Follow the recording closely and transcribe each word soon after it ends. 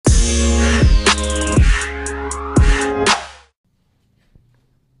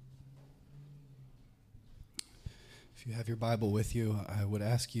your Bible with you, I would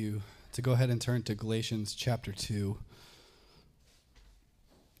ask you to go ahead and turn to Galatians chapter 2.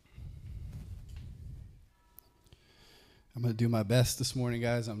 I'm going to do my best this morning,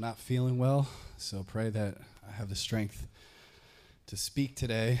 guys. I'm not feeling well, so pray that I have the strength to speak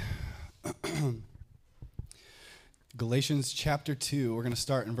today. Galatians chapter 2, we're going to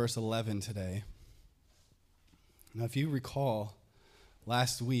start in verse 11 today. Now, if you recall,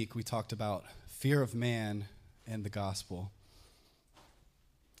 last week we talked about fear of man and the gospel.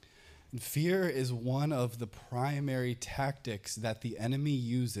 And fear is one of the primary tactics that the enemy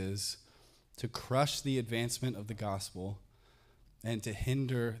uses to crush the advancement of the gospel and to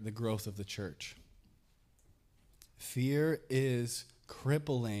hinder the growth of the church. Fear is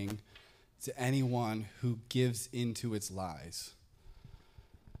crippling to anyone who gives into its lies.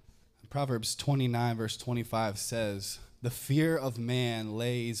 Proverbs 29 verse 25 says, "The fear of man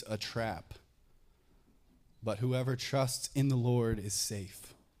lays a trap, but whoever trusts in the Lord is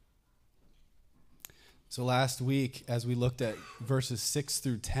safe." So last week, as we looked at verses 6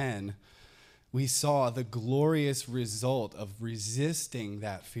 through 10, we saw the glorious result of resisting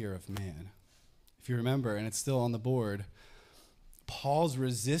that fear of man. If you remember, and it's still on the board, Paul's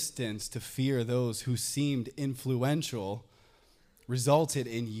resistance to fear those who seemed influential resulted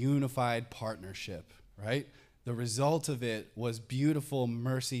in unified partnership, right? The result of it was beautiful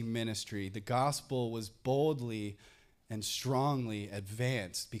mercy ministry. The gospel was boldly and strongly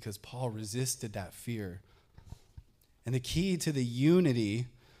advanced because Paul resisted that fear. And the key to the unity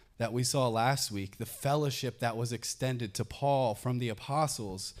that we saw last week, the fellowship that was extended to Paul from the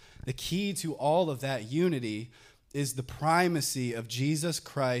apostles, the key to all of that unity is the primacy of Jesus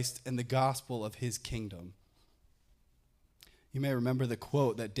Christ and the gospel of his kingdom. You may remember the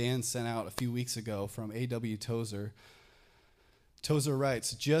quote that Dan sent out a few weeks ago from A.W. Tozer. Tozer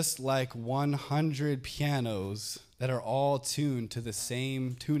writes, "Just like 100 pianos that are all tuned to the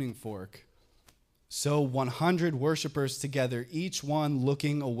same tuning fork, so 100 worshipers together, each one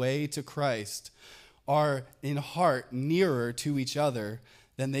looking away to Christ, are in heart nearer to each other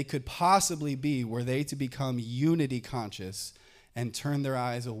than they could possibly be were they to become unity conscious and turn their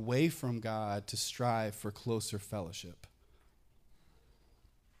eyes away from God to strive for closer fellowship."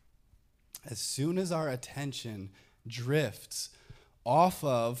 As soon as our attention drifts off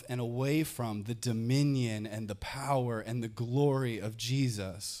of and away from the dominion and the power and the glory of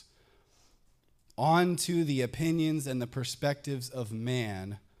Jesus onto the opinions and the perspectives of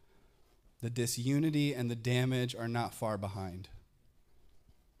man, the disunity and the damage are not far behind.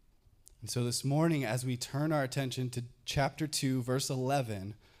 And so this morning, as we turn our attention to chapter 2, verse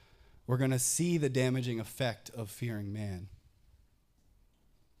 11, we're going to see the damaging effect of fearing man.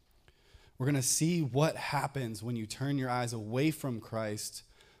 We're going to see what happens when you turn your eyes away from Christ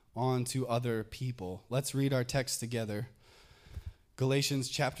onto other people. Let's read our text together. Galatians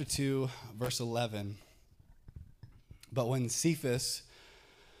chapter 2, verse 11. "But when Cephas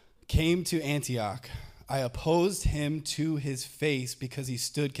came to Antioch, I opposed him to his face because he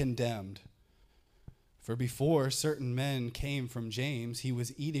stood condemned. For before certain men came from James, he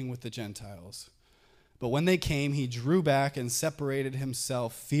was eating with the Gentiles. But when they came, he drew back and separated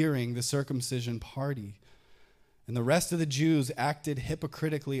himself, fearing the circumcision party. And the rest of the Jews acted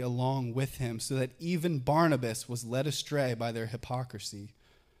hypocritically along with him, so that even Barnabas was led astray by their hypocrisy.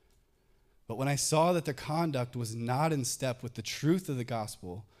 But when I saw that their conduct was not in step with the truth of the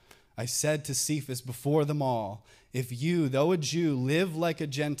gospel, I said to Cephas before them all, 'If you, though a Jew, live like a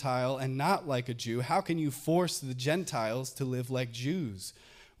Gentile and not like a Jew, how can you force the Gentiles to live like Jews?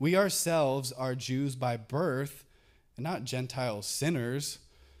 We ourselves are Jews by birth and not Gentile sinners.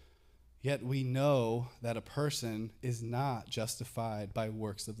 Yet we know that a person is not justified by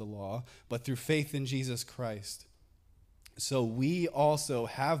works of the law, but through faith in Jesus Christ. So we also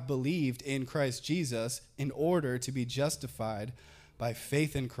have believed in Christ Jesus in order to be justified by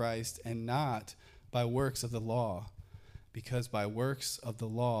faith in Christ and not by works of the law, because by works of the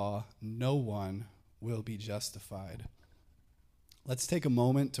law no one will be justified." Let's take a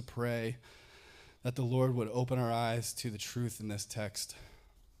moment to pray that the Lord would open our eyes to the truth in this text.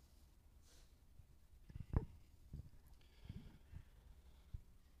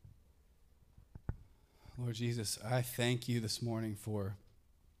 Lord Jesus, I thank you this morning for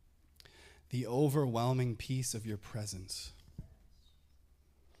the overwhelming peace of your presence.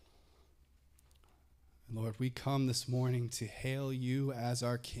 Lord, we come this morning to hail you as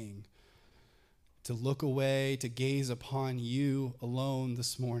our King, to look away, to gaze upon you alone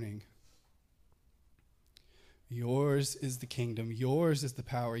this morning. Yours is the kingdom, yours is the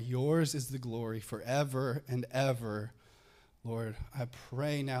power, yours is the glory forever and ever. Lord, I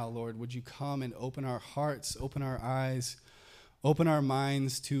pray now, Lord, would you come and open our hearts, open our eyes, open our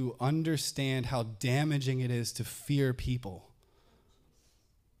minds to understand how damaging it is to fear people.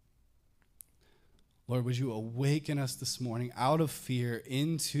 Lord, would you awaken us this morning out of fear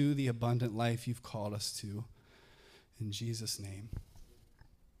into the abundant life you've called us to. In Jesus' name.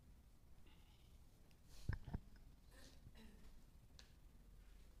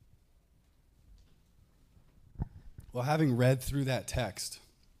 Well, having read through that text,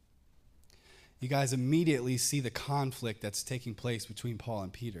 you guys immediately see the conflict that's taking place between Paul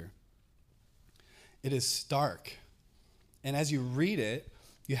and Peter. It is stark. And as you read it,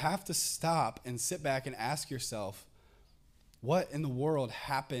 you have to stop and sit back and ask yourself, what in the world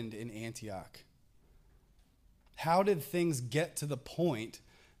happened in Antioch? How did things get to the point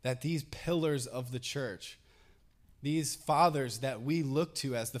that these pillars of the church, these fathers that we look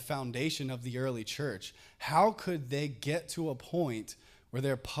to as the foundation of the early church, how could they get to a point where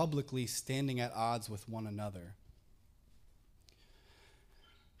they're publicly standing at odds with one another?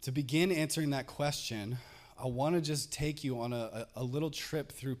 To begin answering that question, I want to just take you on a little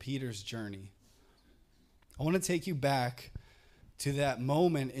trip through Peter's journey. I want to take you back to that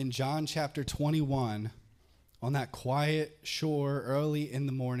moment in John chapter 21 on that quiet shore early in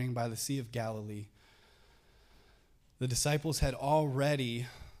the morning by the Sea of Galilee. The disciples had already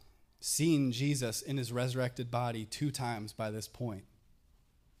seen Jesus in his resurrected body 2 times by this point.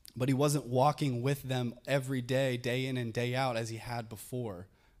 But he wasn't walking with them every day, day in and day out, as he had before.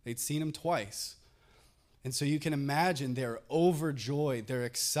 They'd seen him twice. And so you can imagine they're overjoyed, they're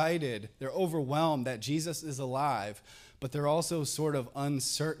excited, they're overwhelmed that Jesus is alive, but they're also sort of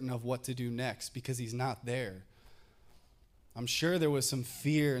uncertain of what to do next because he's not there. I'm sure there was some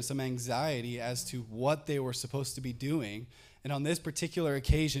fear and some anxiety as to what they were supposed to be doing. And on this particular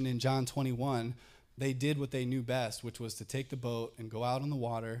occasion in John 21, they did what they knew best, which was to take the boat and go out on the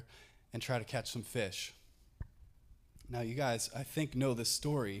water and try to catch some fish. Now, you guys, I think, know this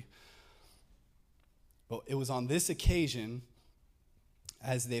story. But it was on this occasion,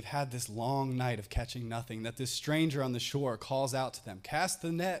 as they've had this long night of catching nothing, that this stranger on the shore calls out to them, "Cast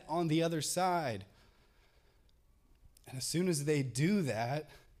the net on the other side." And as soon as they do that,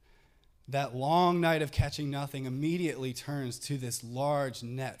 that long night of catching nothing immediately turns to this large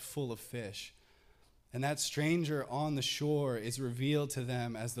net full of fish. And that stranger on the shore is revealed to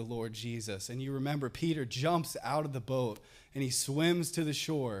them as the Lord Jesus. And you remember Peter jumps out of the boat and he swims to the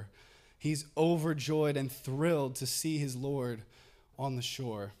shore. He's overjoyed and thrilled to see his Lord on the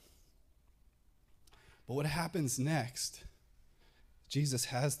shore. But what happens next? Jesus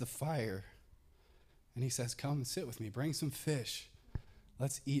has the fire. And he says, "Come and sit with me. Bring some fish.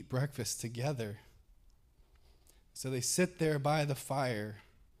 Let's eat breakfast together." So they sit there by the fire.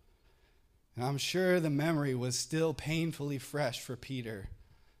 And I'm sure the memory was still painfully fresh for Peter.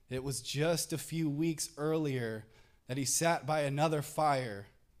 It was just a few weeks earlier that he sat by another fire,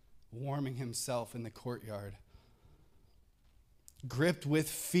 warming himself in the courtyard. Gripped with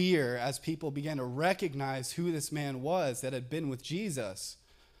fear as people began to recognize who this man was that had been with Jesus.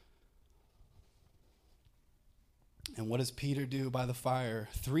 And what does Peter do by the fire?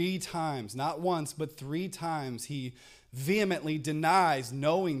 3 times, not once, but 3 times, he vehemently denies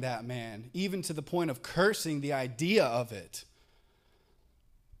knowing that man, even to the point of cursing the idea of it.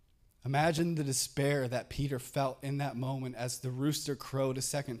 Imagine the despair that Peter felt in that moment as the rooster crowed a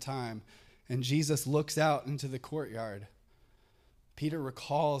second time and Jesus looks out into the courtyard. Peter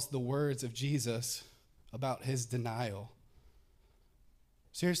recalls the words of Jesus about his denial.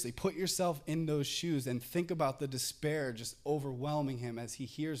 Seriously, put yourself in those shoes and think about the despair just overwhelming him as he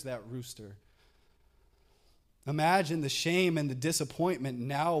hears that rooster. Imagine the shame and the disappointment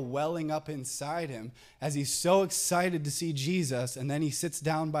now welling up inside him as he's so excited to see Jesus, and then he sits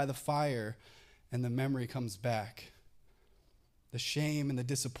down by the fire and the memory comes back. The shame and the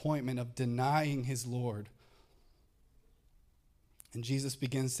disappointment of denying his Lord. And Jesus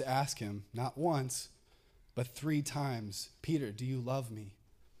begins to ask him, not once, but 3 times, "Peter, do you love me?"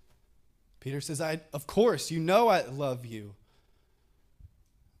 Peter says, "Of course, you know I love you.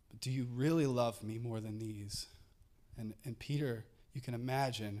 But do you really love me more than these?" And Peter, you can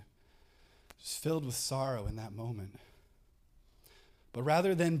imagine, just filled with sorrow in that moment. But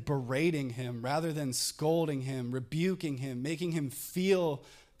rather than berating him, rather than scolding him, rebuking him, making him feel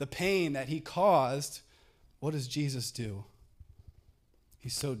the pain that he caused, what does Jesus do?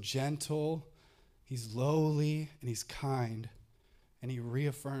 He's so gentle, he's lowly, and he's kind. And he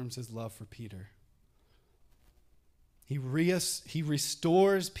reaffirms his love for Peter. He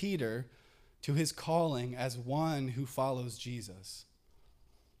restores Peter to his calling as one who follows Jesus.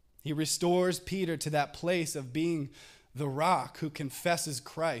 He restores Peter to that place of being the rock who confesses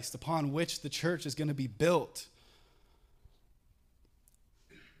Christ, upon which the church is going to be built.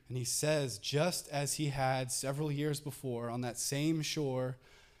 And he says, just as he had several years before on that same shore,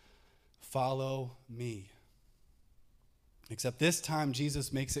 follow me. Except this time,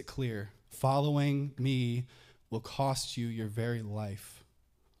 Jesus makes it clear, following me will cost you your very life.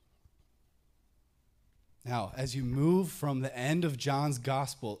 Now, as you move from the end of John's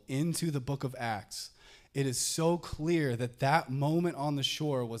gospel into the book of Acts, it is so clear that that moment on the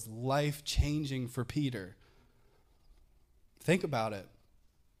shore was life-changing for Peter. Think about it.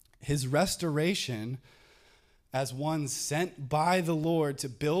 His restoration as one sent by the Lord to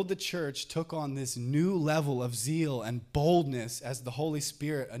build the church took on this new level of zeal and boldness as the Holy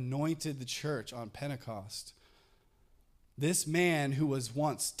Spirit anointed the church on Pentecost. This man who was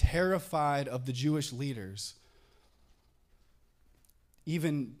once terrified of the Jewish leaders,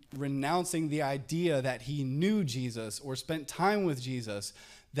 even renouncing the idea that he knew Jesus or spent time with Jesus,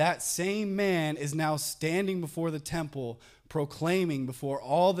 that same man is now standing before the temple proclaiming before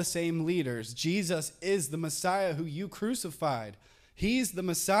all the same leaders, Jesus is the Messiah who you crucified. He's the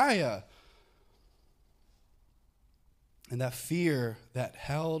Messiah. And that fear that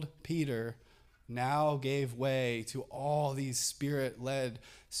held Peter now gave way to all these spirit-led,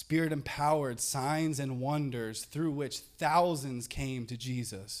 spirit-empowered signs and wonders through which thousands came to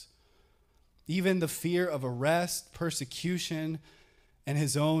Jesus. Even the fear of arrest, persecution, and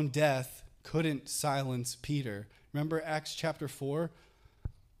his own death couldn't silence Peter. Remember Acts chapter 4?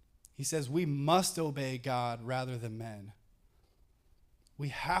 He says, we must obey God rather than men. We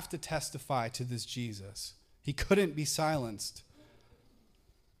have to testify to this Jesus. He couldn't be silenced.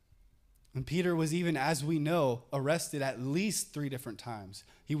 And Peter was even, as we know, arrested at least 3 different times.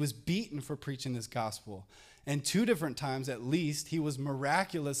 He was beaten for preaching this gospel. And 2 different times at least, he was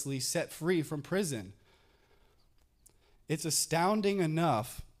miraculously set free from prison. It's astounding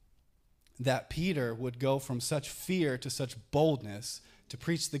enough that Peter would go from such fear to such boldness to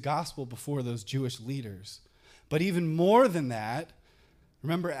preach the gospel before those Jewish leaders. But even more than that,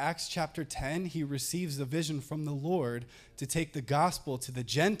 remember Acts chapter 10, he receives a vision from the Lord to take the gospel to the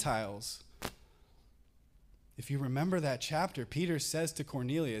Gentiles. If you remember that chapter, Peter says to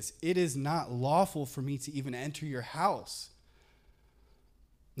Cornelius, it is not lawful for me to even enter your house.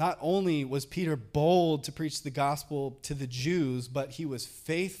 Not only was Peter bold to preach the gospel to the Jews, but he was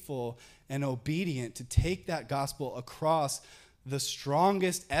faithful and obedient to take that gospel across the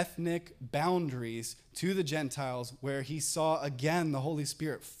strongest ethnic boundaries to the Gentiles, where he saw again the Holy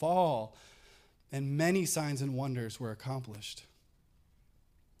Spirit fall and many signs and wonders were accomplished.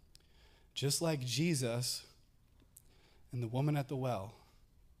 Just like Jesus and the woman at the well,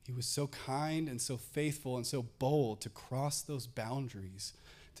 he was so kind and so faithful and so bold to cross those boundaries,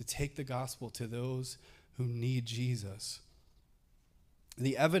 to take the gospel to those who need Jesus.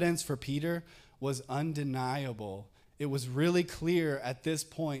 The evidence for Peter was undeniable. It was really clear at this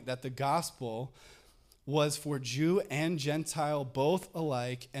point that the gospel was for Jew and Gentile both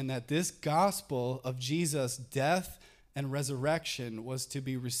alike, and that this gospel of Jesus' death and resurrection was to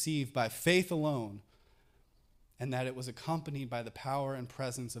be received by faith alone, and that it was accompanied by the power and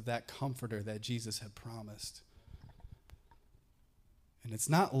presence of that comforter that Jesus had promised. And it's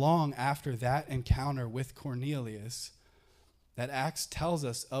not long after that encounter with Cornelius that Acts tells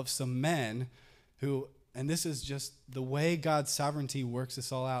us of some men who, and this is just the way God's sovereignty works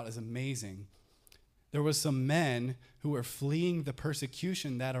this all out is amazing. There was some men who were fleeing the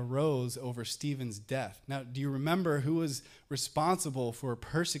persecution that arose over Stephen's death. Now, do you remember who was responsible for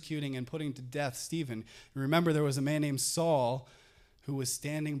persecuting and putting to death Stephen? You remember there was a man named Saul who was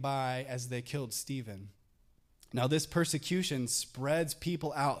standing by as they killed Stephen. Now, this persecution spreads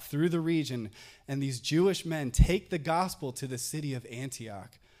people out through the region, and these Jewish men take the gospel to the city of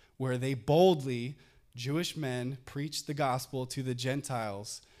Antioch, where they boldly, Jewish men, preach the gospel to the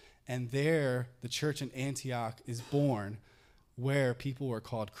Gentiles. And there, the church in Antioch is born, where people were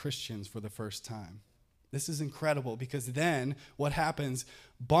called Christians for the first time. This is incredible, because then what happens,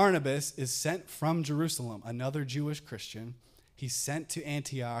 Barnabas is sent from Jerusalem, another Jewish Christian. He's sent to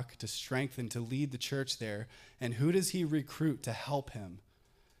Antioch to strengthen, to lead the church there. And who does he recruit to help him?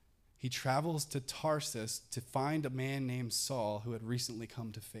 He travels to Tarsus to find a man named Saul who had recently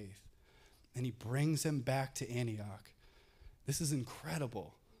come to faith. And he brings him back to Antioch. This is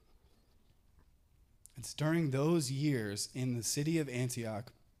incredible. It's during those years in the city of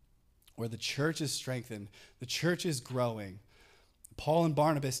Antioch where the church is strengthened, the church is growing. Paul and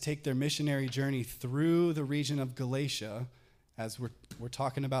Barnabas take their missionary journey through the region of Galatia, as we're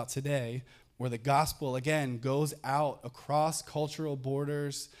talking about today, where the gospel, again, goes out across cultural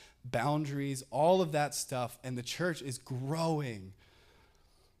borders, boundaries, all of that stuff, and the church is growing.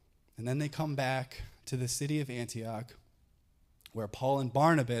 And then they come back to the city of Antioch, where Paul and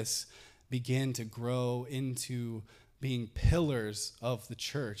Barnabas begin to grow into being pillars of the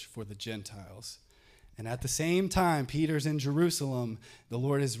church for the Gentiles. And at the same time, Peter's in Jerusalem. The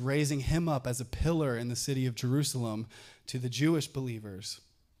Lord is raising him up as a pillar in the city of Jerusalem to the Jewish believers.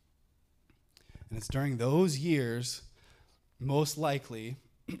 And it's during those years, most likely,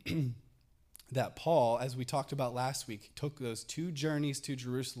 that Paul, as we talked about last week, took those 2 journeys to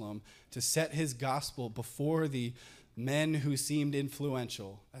Jerusalem to set his gospel before the men who seemed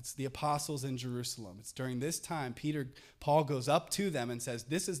influential. That's the apostles in Jerusalem. It's during this time Paul goes up to them and says,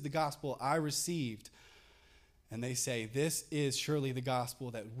 "This is the gospel I received." And they say, "This is surely the gospel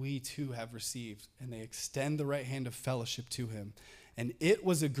that we too have received." And they extend the right hand of fellowship to him. And it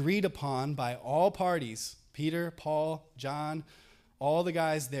was agreed upon by all parties, Peter, Paul, John, all the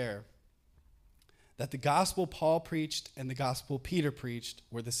guys there, that the gospel Paul preached and the gospel Peter preached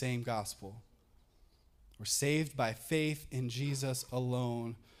were the same gospel. We're saved by faith in Jesus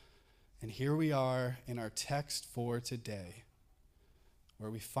alone. And here we are in our text for today, where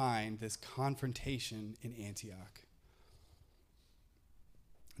we find this confrontation in Antioch.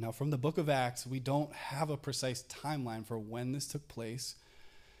 Now, from the book of Acts, we don't have a precise timeline for when this took place,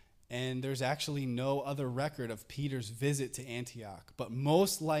 and there's actually no other record of Peter's visit to Antioch. But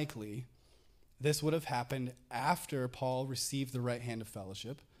most likely, this would have happened after Paul received the right hand of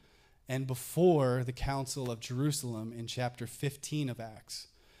fellowship and before the Council of Jerusalem in chapter 15 of Acts.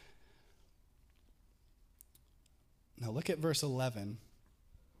 Now look at verse 11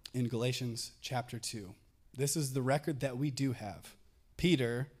 in Galatians chapter 2. This is the record that we do have.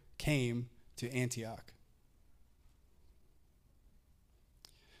 Peter came to Antioch.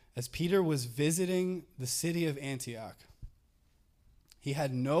 As Peter was visiting the city of Antioch, he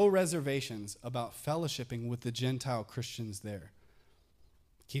had no reservations about fellowshipping with the Gentile Christians there.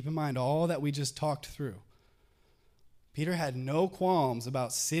 Keep in mind all that we just talked through. Peter had no qualms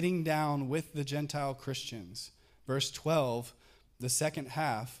about sitting down with the Gentile Christians. Verse 12, the second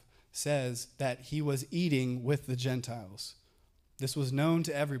half, says that he was eating with the Gentiles. This was known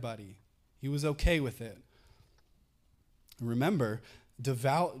to everybody. He was okay with it. Remember,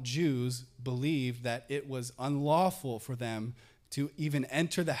 devout Jews believed that it was unlawful for them to even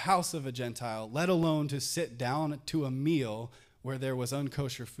enter the house of a Gentile, let alone to sit down to a meal where there was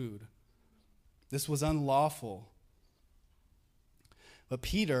unkosher food. This was unlawful. But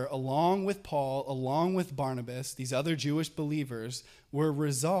Peter, along with Paul, along with Barnabas, these other Jewish believers, were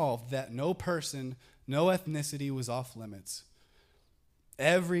resolved that no person, no ethnicity was off limits.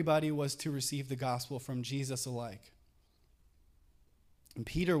 Everybody was to receive the gospel from Jesus alike. And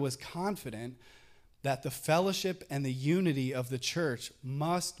Peter was confident that the fellowship and the unity of the church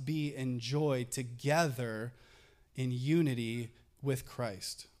must be enjoyed together in unity with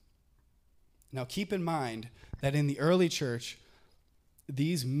Christ. Now keep in mind that in the early church,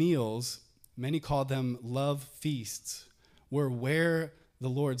 these meals, many call them love feasts, were where the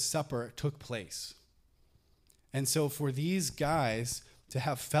Lord's Supper took place. And so for these guys to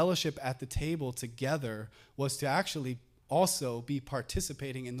have fellowship at the table together was to actually also be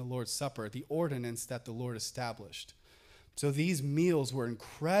participating in the Lord's Supper, the ordinance that the Lord established. So these meals were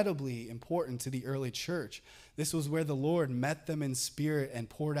incredibly important to the early church. This was where the Lord met them in spirit and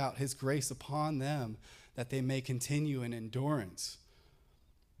poured out his grace upon them that they may continue in endurance.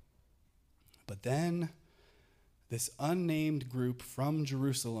 But then this unnamed group from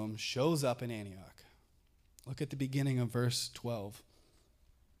Jerusalem shows up in Antioch. Look at the beginning of verse 12.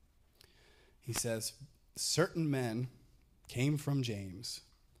 He says, certain men came from James.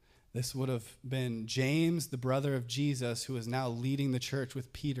 This would have been James, the brother of Jesus, who is now leading the church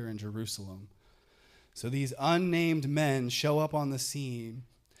with Peter in Jerusalem. So these unnamed men show up on the scene,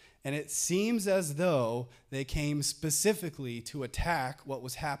 and it seems as though they came specifically to attack what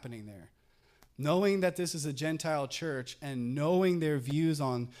was happening there. Knowing that this is a Gentile church and knowing their views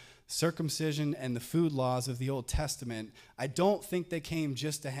on circumcision and the food laws of the Old Testament, I don't think they came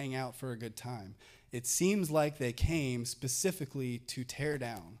just to hang out for a good time. It seems like they came specifically to tear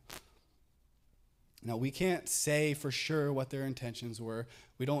down. Now, we can't say for sure what their intentions were.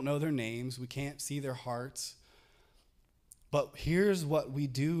 We don't know their names. We can't see their hearts. But here's what we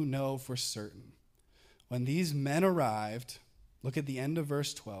do know for certain. When these men arrived, look at the end of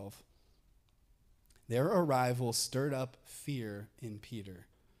verse 12. Their arrival stirred up fear in Peter.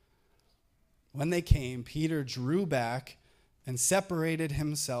 When they came, Peter drew back and separated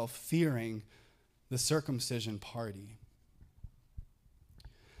himself, fearing the circumcision party.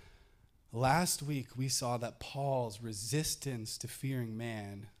 Last week, we saw that Paul's resistance to fearing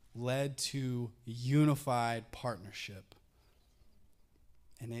man led to unified partnership,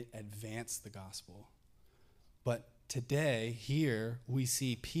 and it advanced the gospel. But today, here, we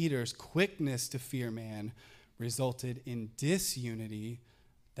see Peter's quickness to fear man resulted in disunity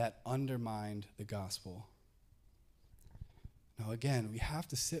that undermined the gospel. Now, again, we have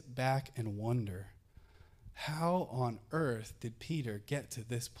to sit back and wonder, how on earth did Peter get to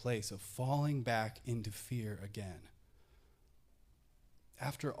this place of falling back into fear again?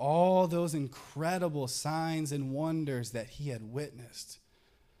 After all those incredible signs and wonders that he had witnessed,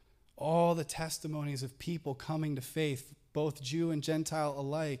 all the testimonies of people coming to faith, both Jew and Gentile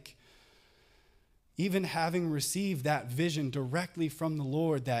alike, even having received that vision directly from the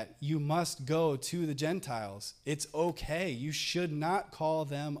Lord that you must go to the Gentiles. It's okay. You should not call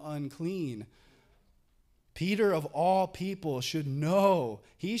them unclean. Peter, of all people, should know.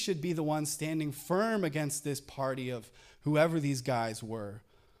 He should be the one standing firm against this party of whoever these guys were.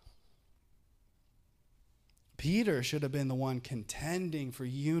 Peter should have been the one contending for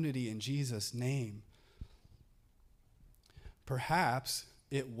unity in Jesus' name. Perhaps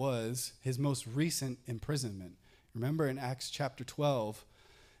it was his most recent imprisonment. Remember in Acts chapter 12,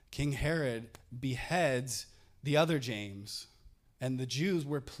 King Herod beheads the other James, and the Jews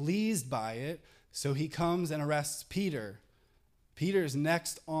were pleased by it, so he comes and arrests Peter. Peter's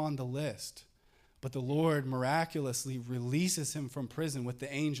next on the list, but the Lord miraculously releases him from prison with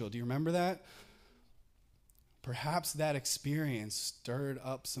the angel. Do you remember that? Perhaps that experience stirred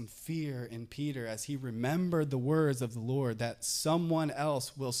up some fear in Peter as he remembered the words of the Lord that someone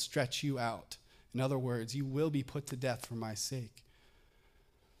else will stretch you out. In other words, you will be put to death for my sake.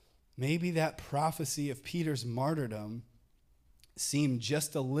 Maybe that prophecy of Peter's martyrdom seemed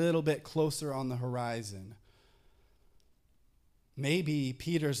just a little bit closer on the horizon. Maybe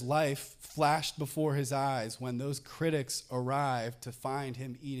Peter's life flashed before his eyes when those critics arrived to find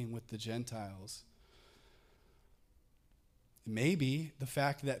him eating with the Gentiles. Maybe the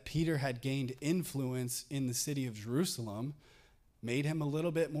fact that Peter had gained influence in the city of Jerusalem made him a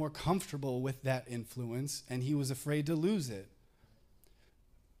little bit more comfortable with that influence, and he was afraid to lose it.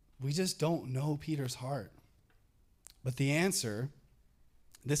 We just don't know Peter's heart. But the answer,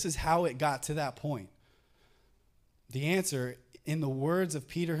 this is how it got to that point. The answer, in the words of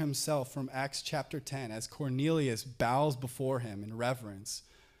Peter himself from Acts chapter 10, as Cornelius bows before him in reverence,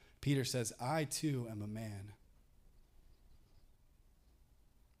 Peter says, I too am a man.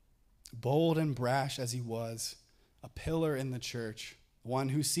 Bold and brash as he was, a pillar in the church, one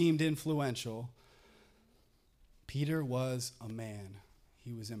who seemed influential, Peter was a man.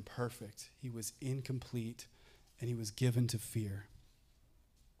 He was imperfect, he was incomplete, and he was given to fear.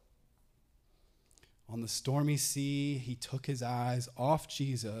 On the stormy sea, he took his eyes off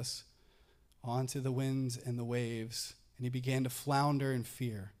Jesus onto the winds and the waves, and he began to flounder in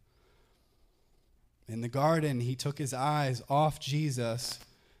fear. In the garden, he took his eyes off Jesus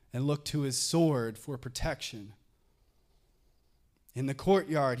and looked to his sword for protection. In the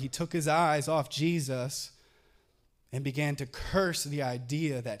courtyard, he took his eyes off Jesus and began to curse the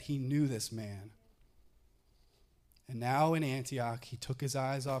idea that he knew this man. And now in Antioch, he took his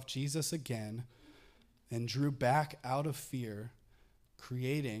eyes off Jesus again and drew back out of fear,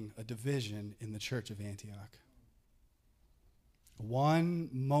 creating a division in the church of Antioch. One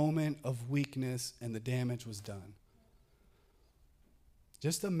moment of weakness and the damage was done.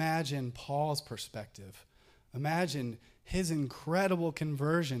 Just imagine Paul's perspective. Imagine his incredible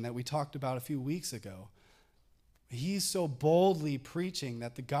conversion that we talked about a few weeks ago. He's so boldly preaching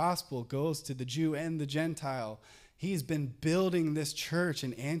that the gospel goes to the Jew and the Gentile. He's been building this church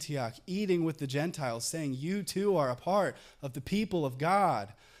in Antioch, eating with the Gentiles, saying, you too are a part of the people of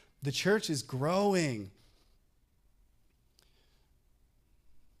God. The church is growing.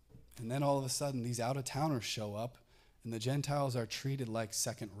 And then all of a sudden, these out-of-towners show up, and the Gentiles are treated like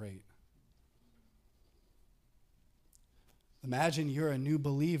second rate. Imagine you're a new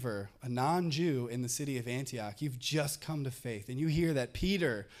believer, a non-Jew in the city of Antioch. You've just come to faith, and you hear that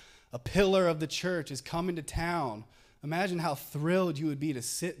Peter, a pillar of the church, is coming to town. Imagine how thrilled you would be to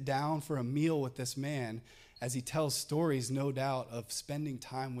sit down for a meal with this man as he tells stories, no doubt, of spending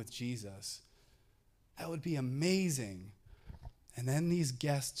time with Jesus. That would be amazing. And then these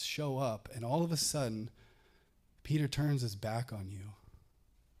guests show up, and all of a sudden, Peter turns his back on you.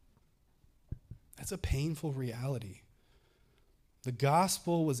 That's a painful reality. The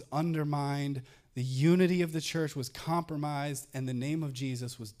gospel was undermined, the unity of the church was compromised, and the name of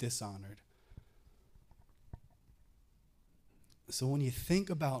Jesus was dishonored. So when you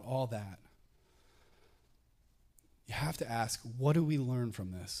think about all that, you have to ask, what do we learn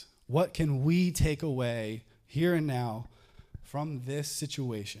from this? What can we take away here and now from this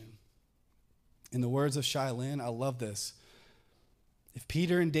situation? In the words of Shai Lin, I love this. If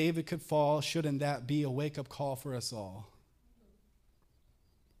Peter and David could fall, shouldn't that be a wake-up call for us all?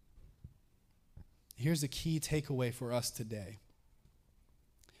 Here's a key takeaway for us today.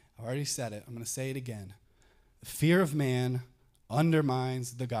 I already said it. I'm going to say it again. The fear of man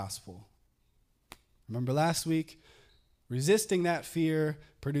undermines the gospel. Remember last week? Resisting that fear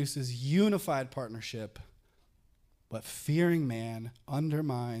produces unified partnership, but fearing man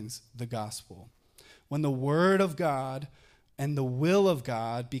undermines the gospel. When the word of God and the will of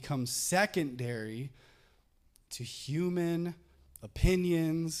God becomes secondary to human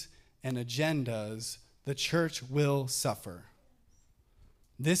opinions and agendas, the church will suffer.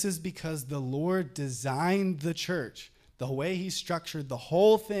 This is because the Lord designed the church. The way he structured the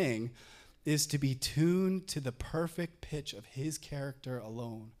whole thing is to be tuned to the perfect pitch of his character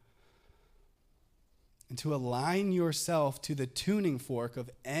alone. And to align yourself to the tuning fork of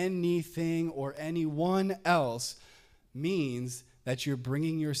anything or anyone else means that you're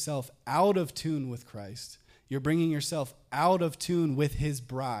bringing yourself out of tune with Christ. You're bringing yourself out of tune with his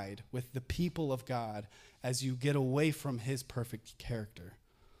bride, with the people of God, as you get away from his perfect character.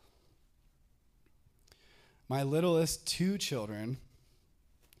 My littlest 2 children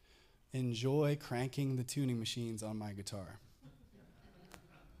enjoy cranking the tuning machines on my guitar.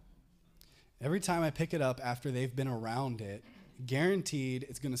 Every time I pick it up after they've been around it, guaranteed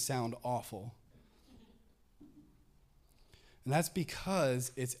it's going to sound awful. And that's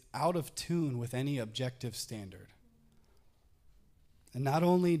because it's out of tune with any objective standard. And not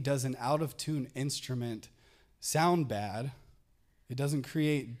only does an out of tune instrument sound bad, it doesn't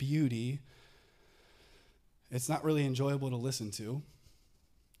create beauty, it's not really enjoyable to listen to,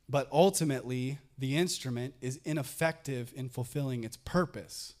 but ultimately the instrument is ineffective in fulfilling its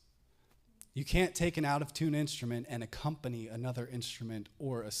purpose. You can't take an out of tune instrument and accompany another instrument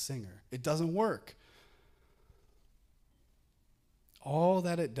or a singer. It doesn't work. All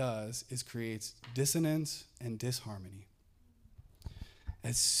that it does is creates dissonance and disharmony.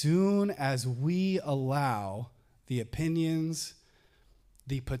 As soon as we allow the opinions,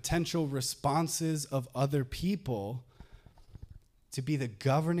 the potential responses of other people to be the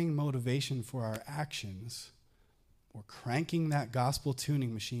governing motivation for our actions, we're cranking that gospel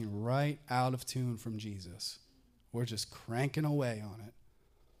tuning machine right out of tune from Jesus. We're just cranking away on it.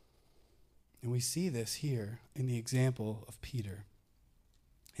 And we see this here in the example of Peter.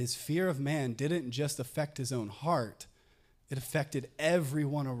 His fear of man didn't just affect his own heart, it affected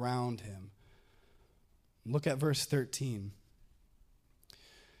everyone around him. Look at verse 13.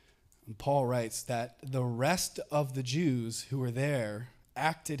 And Paul writes that the rest of the Jews who were there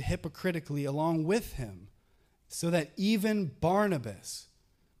acted hypocritically along with him, so that even Barnabas,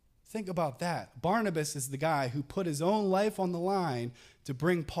 think about that. Barnabas is the guy who put his own life on the line to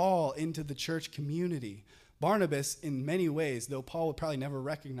bring Paul into the church community. Barnabas, in many ways, though Paul would probably never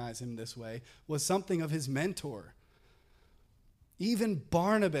recognize him this way, was something of his mentor. Even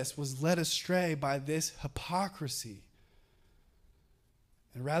Barnabas was led astray by this hypocrisy.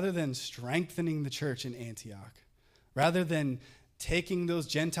 And rather than strengthening the church in Antioch, rather than taking those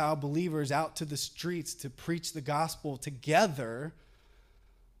Gentile believers out to the streets to preach the gospel together,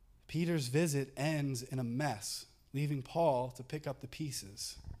 Peter's visit ends in a mess, leaving Paul to pick up the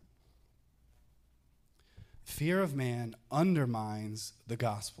pieces. Fear of man undermines the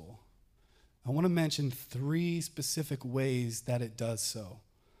gospel. I want to mention 3 specific ways that it does so.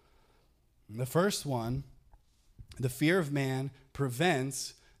 The first one, the fear of man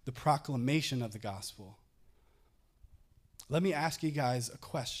prevents the proclamation of the gospel. Let me ask you guys a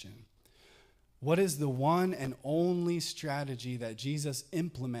question. What is the one and only strategy that Jesus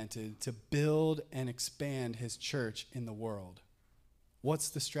implemented to build and expand his church in the world? What's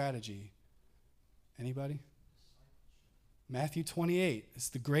the strategy? Anybody? Matthew 28. It's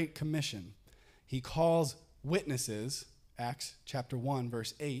the Great Commission. He calls witnesses, Acts chapter 1,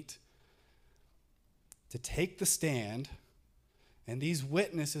 verse 8, to take the stand. And these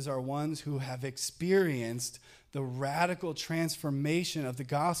witnesses are ones who have experienced the radical transformation of the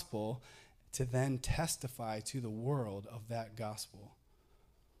gospel to then testify to the world of that gospel.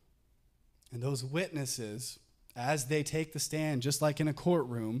 And those witnesses, as they take the stand, just like in a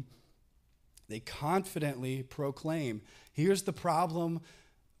courtroom, they confidently proclaim, here's the problem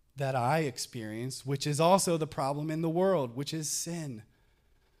that I experience, which is also the problem in the world, which is sin.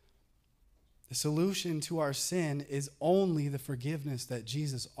 The solution to our sin is only the forgiveness that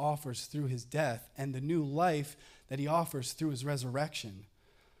Jesus offers through his death and the new life that he offers through his resurrection.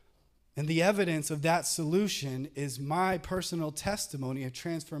 And the evidence of that solution is my personal testimony of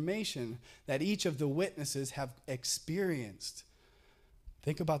transformation that each of the witnesses have experienced.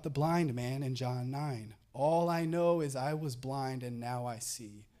 Think about the blind man in John 9. All I know is I was blind and now I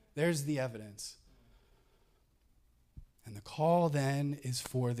see. There's the evidence. And the call then is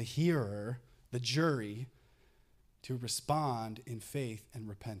for the hearer, the jury, to respond in faith and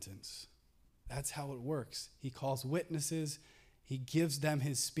repentance. That's how it works. He calls witnesses. He gives them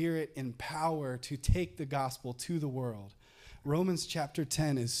his spirit in power to take the gospel to the world. Romans chapter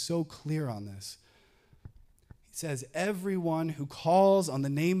 10 is so clear on this. He says, everyone who calls on the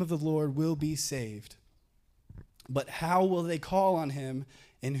name of the Lord will be saved. But how will they call on him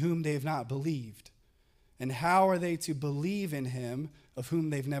in whom they have not believed? And how are they to believe in him of whom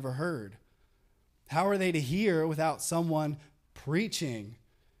they've never heard? How are they to hear without someone preaching?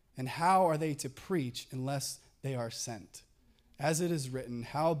 And how are they to preach unless they are sent? As it is written,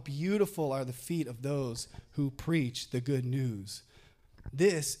 how beautiful are the feet of those who preach the good news.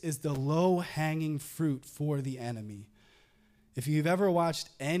 This is the low-hanging fruit for the enemy. If you've ever watched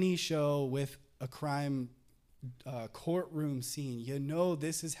any show with a crime courtroom scene, you know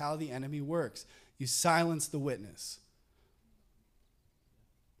this is how the enemy works. You silence the witness.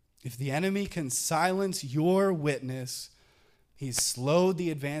 If the enemy can silence your witness, he's slowed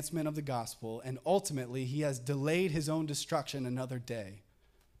the advancement of the gospel, and ultimately he has delayed his own destruction another day.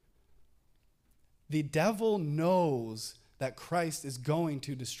 The devil knows that Christ is going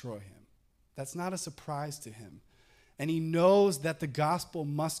to destroy him. That's not a surprise to him. And he knows that the gospel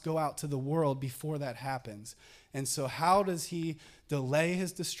must go out to the world before that happens. And so how does he delay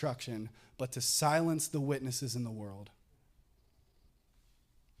his destruction but to silence the witnesses in the world?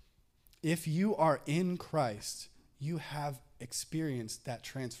 If you are in Christ, you have experienced that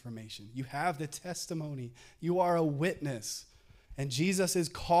transformation. You have the testimony. You are a witness. And Jesus is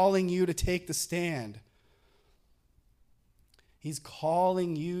calling you to take the stand. He's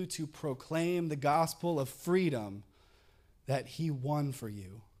calling you to proclaim the gospel of freedom that he won for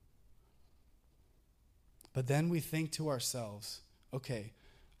you. But then we think to ourselves, okay,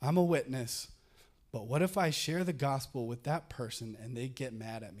 I'm a witness, but what if I share the gospel with that person and they get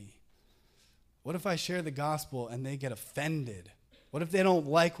mad at me? What if I share the gospel and they get offended? What if they don't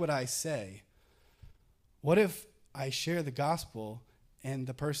like what I say? What if I share the gospel and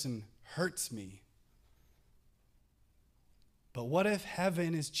the person hurts me? But what if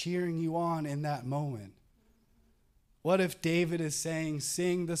heaven is cheering you on in that moment? What if David is saying,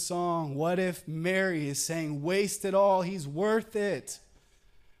 sing the song? What if Mary is saying, waste it all, he's worth it?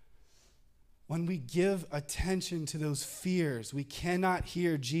 When we give attention to those fears, we cannot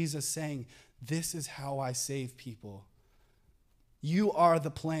hear Jesus saying, this is how I save people. You are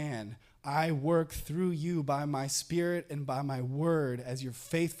the plan. I work through you by my spirit and by my word as you're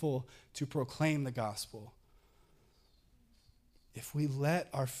faithful to proclaim the gospel. If we let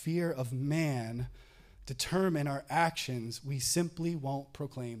our fear of man determine our actions, we simply won't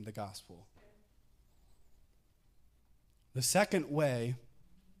proclaim the gospel. The second way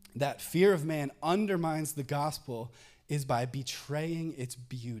that fear of man undermines the gospel is by betraying its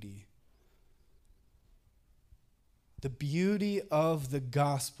beauty. The beauty of the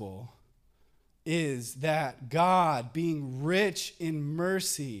gospel is that God, being rich in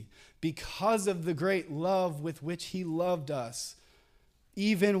mercy, because of the great love with which he loved us,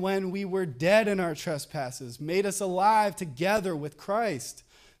 even when we were dead in our trespasses, made us alive together with Christ,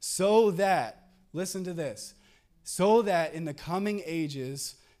 so that, listen to this, so that in the coming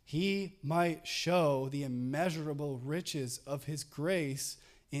ages he might show the immeasurable riches of his grace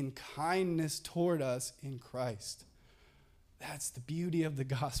in kindness toward us in Christ. That's the beauty of the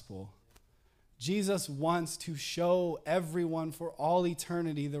gospel. Jesus wants to show everyone for all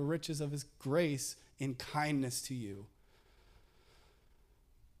eternity the riches of his grace in kindness to you.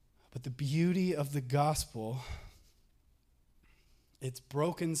 But the beauty of the gospel, it's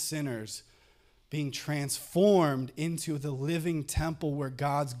broken sinners being transformed into the living temple where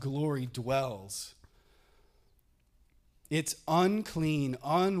God's glory dwells. It's unclean,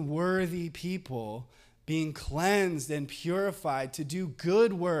 unworthy people being cleansed and purified to do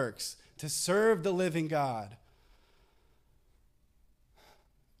good works, to serve the living God.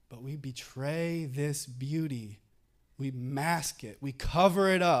 But we betray this beauty. We mask it. We cover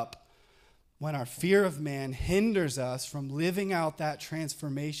it up when our fear of man hinders us from living out that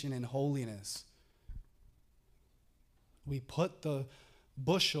transformation in holiness. We put the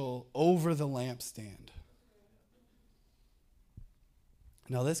bushel over the lampstand.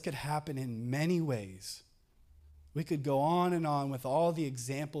 Now, this could happen in many ways. We could go on and on with all the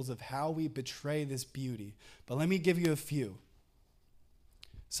examples of how we betray this beauty. But let me give you a few.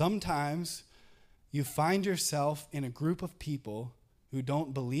 Sometimes you find yourself in a group of people who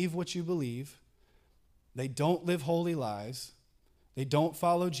don't believe what you believe. They don't live holy lives. They don't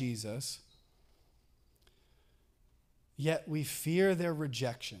follow Jesus. Yet we fear their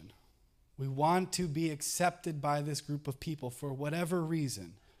rejection. We want to be accepted by this group of people for whatever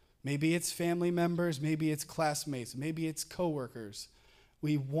reason. Maybe it's family members, maybe it's classmates, maybe it's coworkers.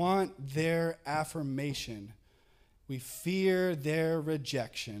 We want their affirmation. We fear their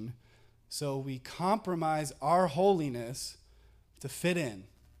rejection. So we compromise our holiness to fit in.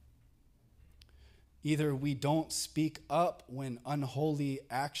 Either we don't speak up when unholy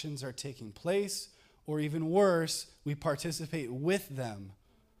actions are taking place, or even worse, we participate with them.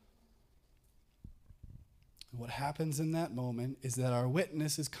 What happens in that moment is that our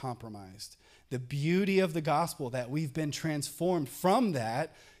witness is compromised. The beauty of the gospel, that we've been transformed from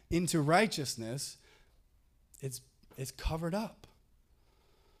that into righteousness, it's covered up.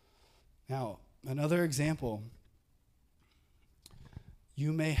 Now, another example.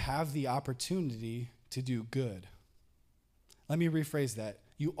 You may have the opportunity to do good. Let me rephrase that.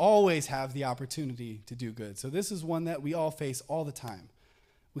 You always have the opportunity to do good. So this is one that we all face all the time.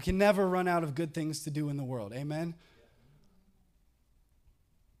 We can never run out of good things to do in the world. Amen?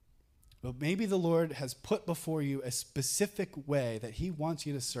 But maybe the Lord has put before you a specific way that he wants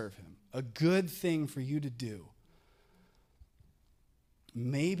you to serve him, a good thing for you to do.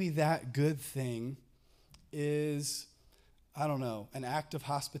 Maybe that good thing is, I don't know, an act of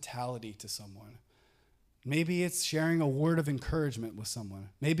hospitality to someone. Maybe it's sharing a word of encouragement with someone.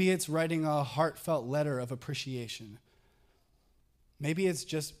 Maybe it's writing a heartfelt letter of appreciation. Maybe it's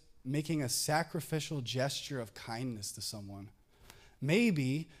just making a sacrificial gesture of kindness to someone.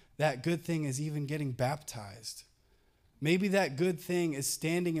 Maybe that good thing is even getting baptized. Maybe that good thing is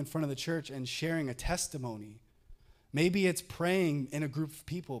standing in front of the church and sharing a testimony. Maybe it's praying in a group of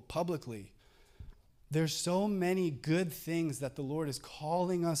people publicly. There's so many good things that the Lord is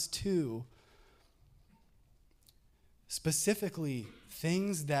calling us to, specifically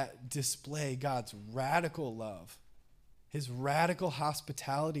things that display God's radical love, his radical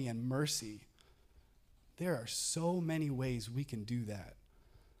hospitality and mercy. There are so many ways we can do that.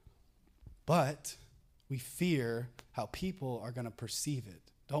 But we fear how people are going to perceive it,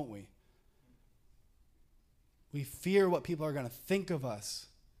 don't we? We fear what people are going to think of us.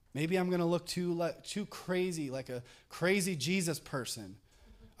 Maybe I'm going to look too crazy, like a crazy Jesus person.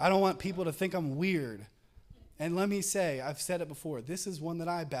 I don't want people to think I'm weird. And let me say, I've said it before, this is one that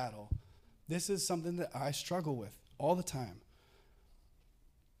I battle. This is something that I struggle with all the time.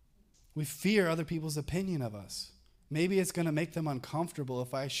 We fear other people's opinion of us. Maybe it's going to make them uncomfortable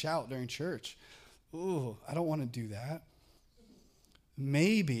if I shout during church. Ooh, I don't want to do that.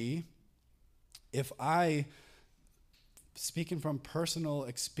 Maybe if I, speaking from personal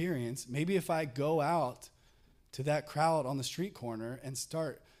experience, maybe if I go out to that crowd on the street corner and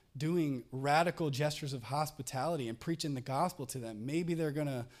start doing radical gestures of hospitality and preaching the gospel to them, maybe they're going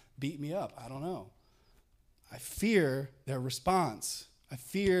to beat me up. I don't know. I fear their response. I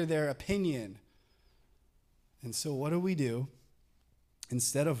fear their opinion. And so what do?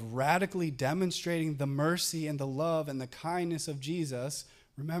 Instead of radically demonstrating the mercy and the love and the kindness of Jesus,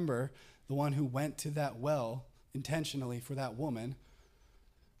 remember, the one who went to that well intentionally for that woman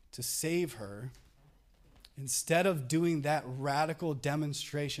to save her, instead of doing that radical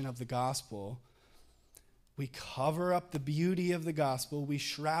demonstration of the gospel, we cover up the beauty of the gospel. We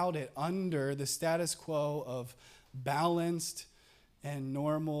shroud it under the status quo of balanced and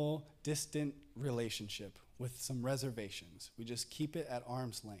normal, distant relationship with some reservations. We just keep it at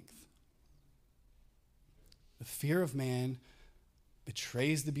arm's length. The fear of man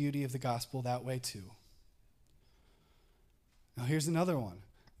betrays the beauty of the gospel that way too. Now here's another one.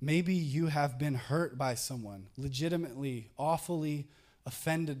 Maybe you have been hurt by someone, legitimately, awfully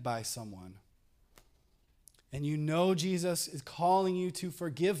offended by someone. And you know Jesus is calling you to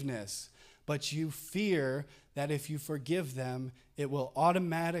forgiveness, but you fear that if you forgive them, it will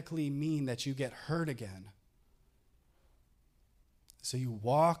automatically mean that you get hurt again. So you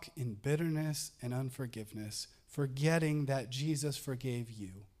walk in bitterness and unforgiveness, forgetting that Jesus forgave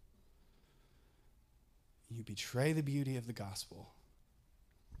you. You betray the beauty of the gospel.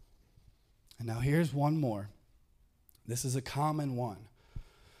 And now here's one more. This is a common one.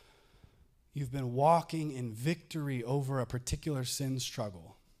 You've been walking in victory over a particular sin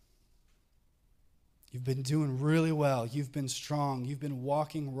struggle. You've been doing really well. You've been strong. You've been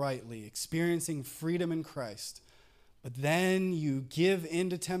walking rightly, experiencing freedom in Christ. But then you give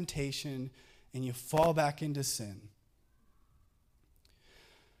into temptation and you fall back into sin.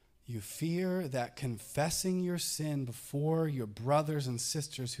 You fear that confessing your sin before your brothers and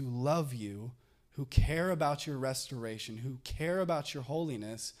sisters who love you, who care about your restoration, who care about your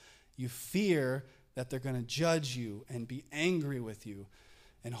holiness, you fear that they're going to judge you and be angry with you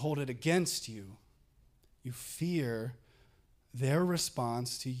and hold it against you. You fear their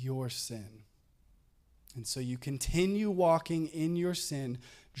response to your sin. And so you continue walking in your sin,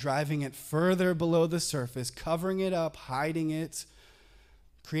 driving it further below the surface, covering it up, hiding it,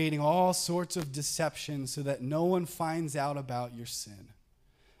 creating all sorts of deception so that no one finds out about your sin.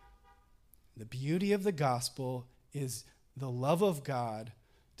 The beauty of the gospel is the love of God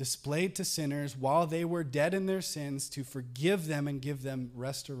displayed to sinners while they were dead in their sins to forgive them and give them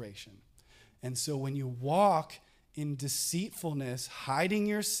restoration. And so when you walk in deceitfulness, hiding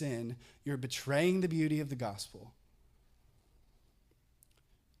your sin, you're betraying the beauty of the gospel.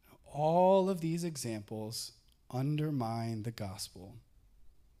 All of these examples undermine the gospel.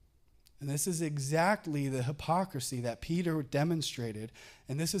 And this is exactly the hypocrisy that Peter demonstrated,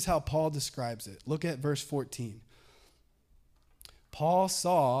 and this is how Paul describes it. Look at verse 14. Paul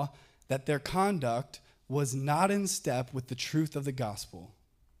saw that their conduct was not in step with the truth of the gospel.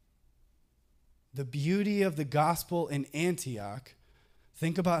 The beauty of the gospel in Antioch,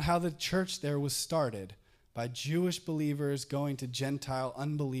 think about how the church there was started by Jewish believers going to Gentile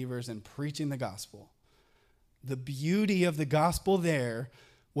unbelievers and preaching the gospel. The beauty of the gospel there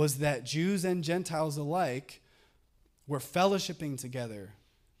was that Jews and Gentiles alike were fellowshipping together.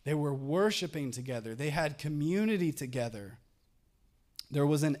 They were worshiping together. They had community together. There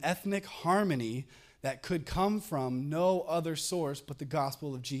was an ethnic harmony that could come from no other source but the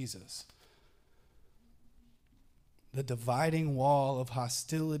gospel of Jesus. The dividing wall of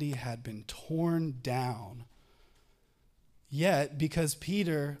hostility had been torn down. Yet, because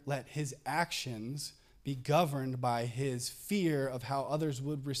Peter let his actions be governed by his fear of how others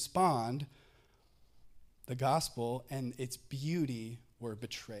would respond, the gospel and its beauty were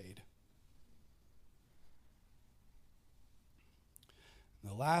betrayed.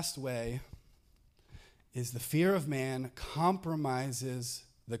 The last way is the fear of man compromises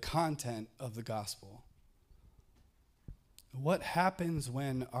the content of the gospel. What happens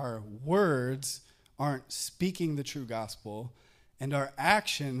when our words aren't speaking the true gospel and our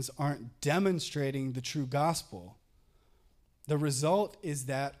actions aren't demonstrating the true gospel? The result is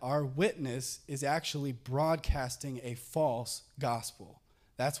that our witness is actually broadcasting a false gospel.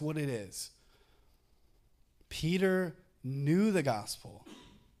 That's what it is. Peter knew the gospel.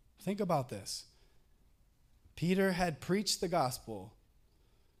 Think about this. Peter had preached the gospel.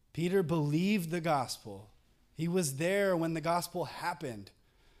 Peter believed the gospel. He was there when the gospel happened.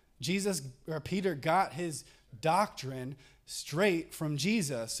 Peter got his doctrine straight from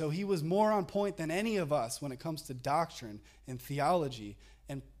Jesus. So he was more on point than any of us when it comes to doctrine and theology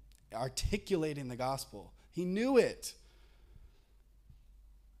and articulating the gospel. He knew it.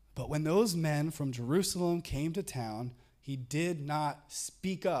 But when those men from Jerusalem came to town, he did not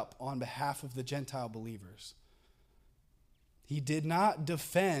speak up on behalf of the Gentile believers. He did not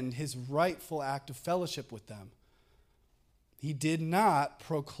defend his rightful act of fellowship with them. He did not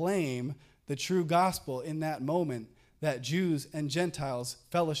proclaim the true gospel in that moment that Jews and Gentiles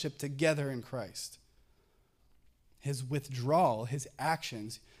fellowship together in Christ. His withdrawal, his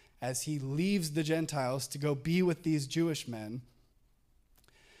actions, as he leaves the Gentiles to go be with these Jewish men,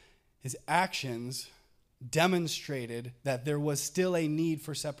 his actions demonstrated that there was still a need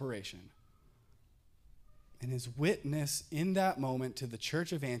for separation. And his witness in that moment to the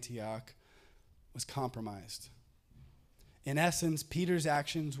church of Antioch was compromised. In essence, Peter's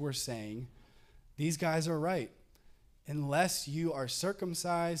actions were saying, these guys are right. Unless you are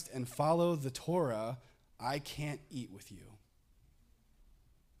circumcised and follow the Torah, I can't eat with you.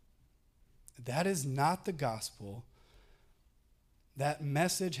 That is not the gospel. That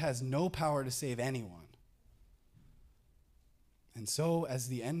message has no power to save anyone. And so, as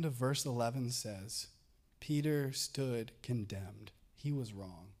the end of verse 11 says, Peter stood condemned. He was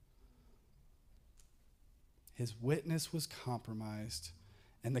wrong. His witness was compromised,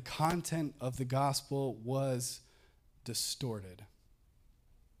 and the content of the gospel was distorted.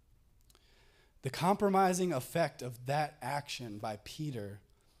 The compromising effect of that action by Peter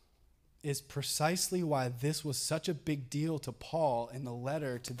is precisely why this was such a big deal to Paul in the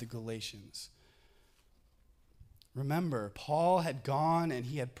letter to the Galatians. Remember, Paul had gone and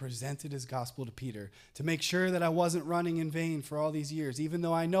he had presented his gospel to Peter to make sure that I wasn't running in vain for all these years, even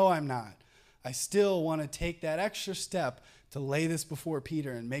though I know I'm not. I still want to take that extra step to lay this before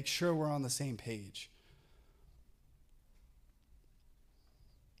Peter and make sure we're on the same page.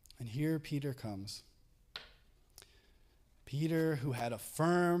 And here Peter comes. Peter, who had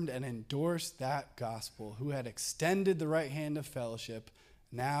affirmed and endorsed that gospel, who had extended the right hand of fellowship,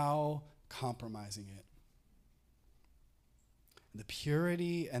 now compromising it. The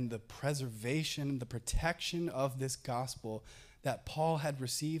purity and the preservation, the protection of this gospel that Paul had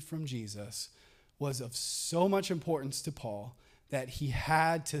received from Jesus was of so much importance to Paul that he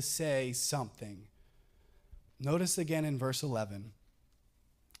had to say something. Notice again in verse 11,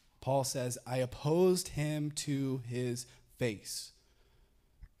 Paul says, I opposed him to his face.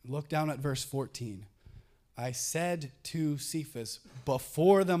 Look down at verse 14. I said to Cephas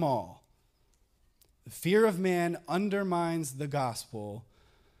before them all, the fear of man undermines the gospel,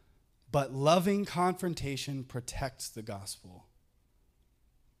 but loving confrontation protects the gospel.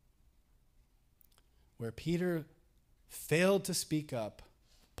 Where Peter failed to speak up,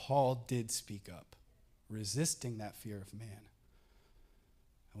 Paul did speak up, resisting that fear of man.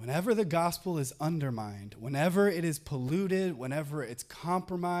 Whenever the gospel is undermined, whenever it is polluted, whenever it's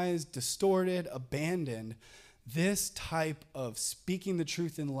compromised, distorted, abandoned, this type of speaking the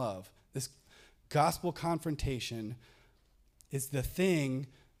truth in love, this gospel confrontation, is the thing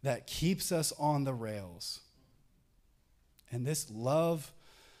that keeps us on the rails. And this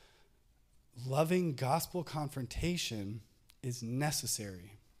loving gospel confrontation is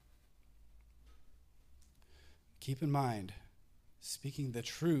necessary. Keep in mind, speaking the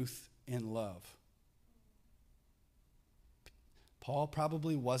truth in love. Paul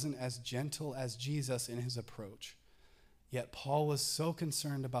probably wasn't as gentle as Jesus in his approach, yet Paul was so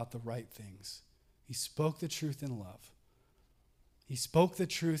concerned about the right things. He spoke the truth in love. He spoke the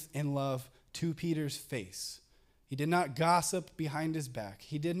truth in love to Peter's face. He did not gossip behind his back.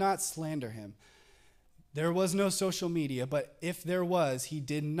 He did not slander him. There was no social media, but if there was, he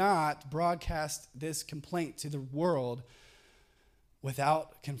did not broadcast this complaint to the world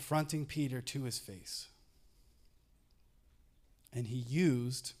without confronting Peter to his face. And he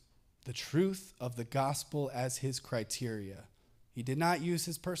used the truth of the gospel as his criteria. He did not use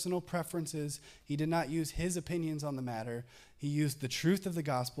his personal preferences. He did not use his opinions on the matter. He used the truth of the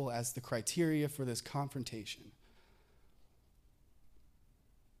gospel as the criteria for this confrontation.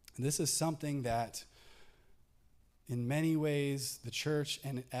 And this is something that, in many ways, the church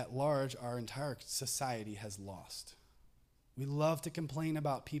and at large, our entire society has lost. We love to complain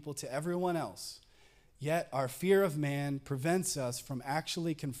about people to everyone else, yet our fear of man prevents us from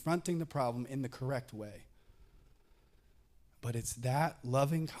actually confronting the problem in the correct way. But it's that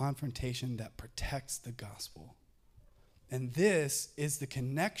loving confrontation that protects the gospel. And this is the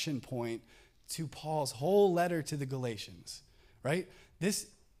connection point to Paul's whole letter to the Galatians, right? This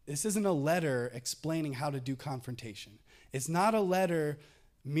isn't a letter explaining how to do confrontation. It's not a letter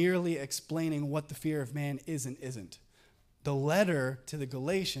merely explaining what the fear of man is and isn't. The letter to the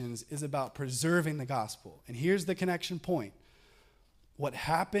Galatians is about preserving the gospel. And here's the connection point. What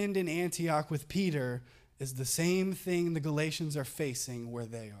happened in Antioch with Peter is the same thing the Galatians are facing where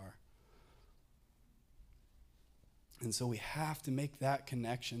they are. And so we have to make that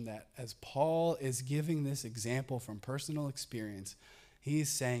connection, that as Paul is giving this example from personal experience, he's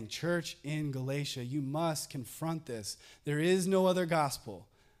saying, church in Galatia, you must confront this. There is no other gospel.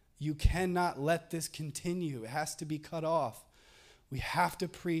 You cannot let this continue. It has to be cut off. We have to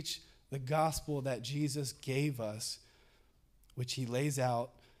preach the gospel that Jesus gave us, which he lays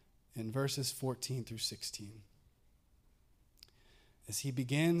out in verses 14 through 16. As he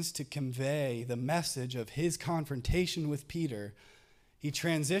begins to convey the message of his confrontation with Peter, he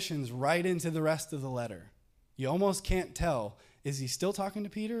transitions right into the rest of the letter. You almost can't tell. Is he still talking to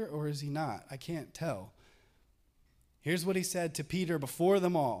Peter or is he not? I can't tell. Here's what he said to Peter before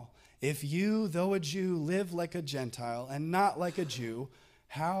them all. If you, though a Jew, live like a Gentile and not like a Jew,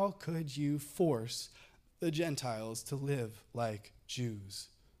 how could you force the Gentiles to live like Jews?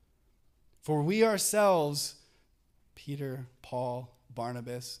 For we ourselves, Peter, Paul,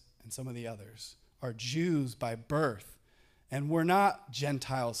 Barnabas, and some of the others, are Jews by birth, and we're not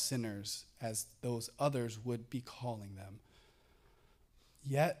Gentile sinners, as those others would be calling them.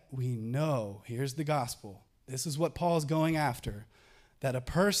 Yet we know, here's the gospel, this is what Paul's going after, that a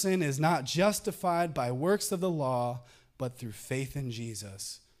person is not justified by works of the law, but through faith in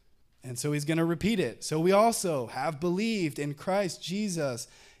Jesus. And so he's going to repeat it. So we also have believed in Christ Jesus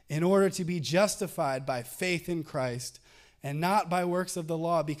in order to be justified by faith in Christ and not by works of the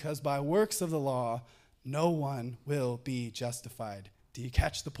law, because by works of the law, no one will be justified. Do you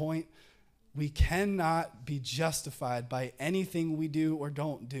catch the point? We cannot be justified by anything we do or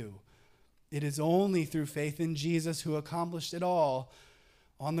don't do. It is only through faith in Jesus, who accomplished it all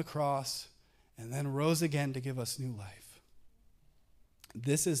on the cross and then rose again to give us new life.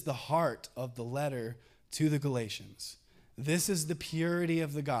 This is the heart of the letter to the Galatians. This is the purity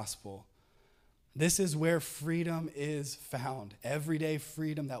of the gospel. This is where freedom is found, everyday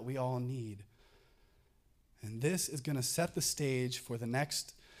freedom that we all need. And this is going to set the stage for the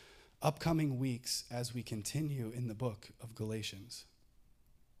next upcoming weeks as we continue in the book of Galatians.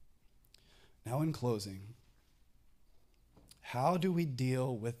 Now, in closing, how do we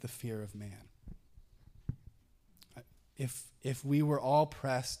deal with the fear of man? If we were all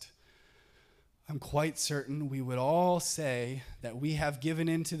pressed, I'm quite certain we would all say that we have given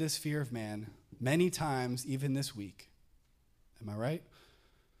into this fear of man many times, even this week. Am I right?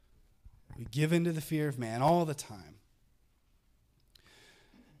 We give into the fear of man all the time.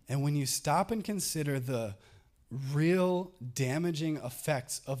 And when you stop and consider the real damaging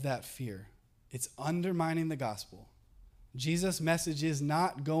effects of that fear, it's undermining the gospel. Jesus' message is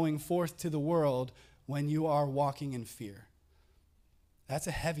not going forth to the world when you are walking in fear. That's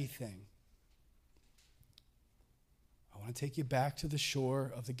a heavy thing. I want to take you back to the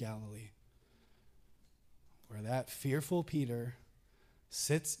shore of the Galilee, where that fearful Peter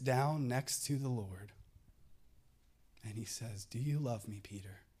sits down next to the Lord, and he says, "Do you love me,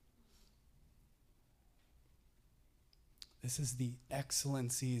 Peter?" This is the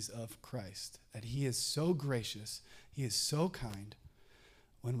excellencies of Christ, that he is so gracious, he is so kind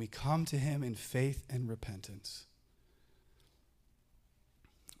when we come to him in faith and repentance.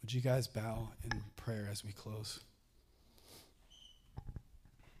 Would you guys bow in prayer as we close?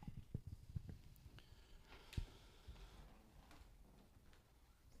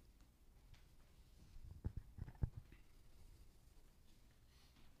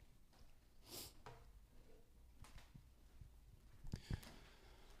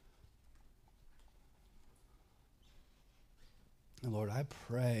 And Lord, I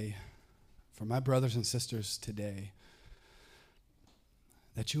pray for my brothers and sisters today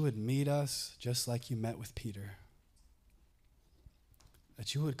that you would meet us just like you met with Peter.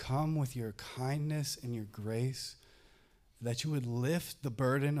 That you would come with your kindness and your grace, that you would lift the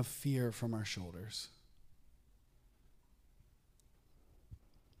burden of fear from our shoulders.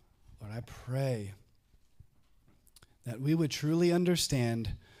 Lord, I pray that we would truly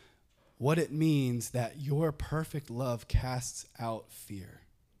understand what it means that your perfect love casts out fear.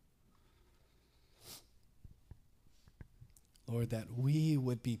 Lord, that we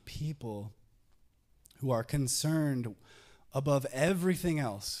would be people who are concerned above everything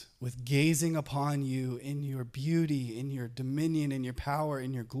else with gazing upon you in your beauty, in your dominion, in your power,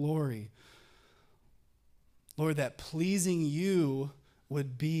 in your glory. Lord, that pleasing you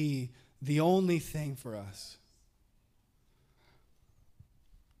would be the only thing for us.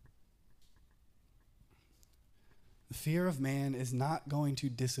 The fear of man is not going to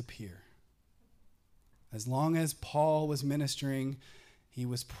disappear. As long as Paul was ministering, he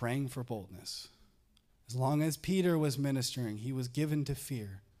was praying for boldness. As long as Peter was ministering, he was given to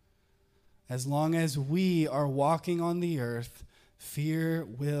fear. As long as we are walking on the earth, fear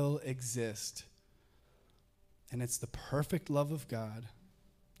will exist. And it's the perfect love of God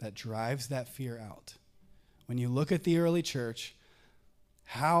that drives that fear out. When you look at the early church,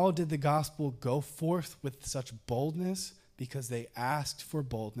 how did the gospel go forth with such boldness? Because they asked for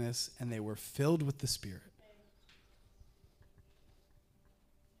boldness and they were filled with the Spirit.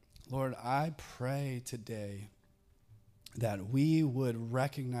 Lord, I pray today that we would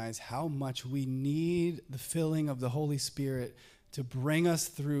recognize how much we need the filling of the Holy Spirit to bring us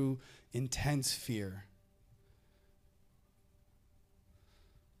through intense fear.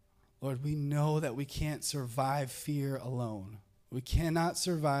 Lord, we know that we can't survive fear alone. We cannot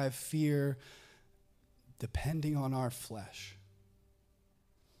survive fear depending on our flesh.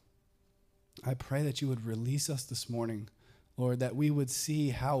 I pray that you would release us this morning, Lord, that we would see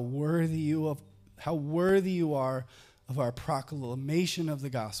how worthy you are of our proclamation of the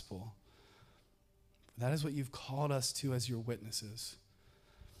gospel. That is what you've called us to as your witnesses.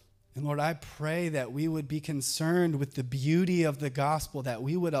 And Lord, I pray that we would be concerned with the beauty of the gospel, that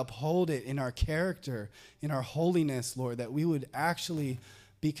we would uphold it in our character, in our holiness, Lord, that we would actually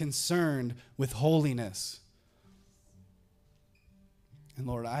be concerned with holiness. And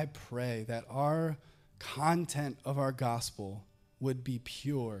Lord, I pray that our content of our gospel would be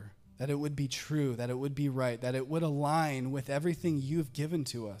pure, that it would be true, that it would be right, that it would align with everything you've given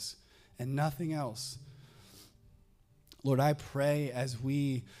to us and nothing else. Lord, I pray as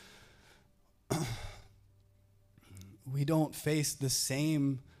we don't face the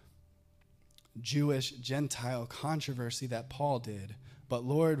same Jewish Gentile controversy that Paul did, but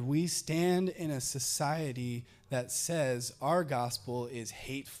Lord, we stand in a society that says our gospel is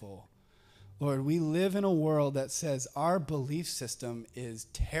hateful. Lord, we live in a world that says our belief system is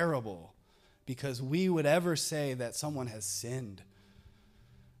terrible because we would ever say that someone has sinned.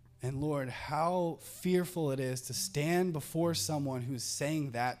 And Lord, how fearful it is to stand before someone who's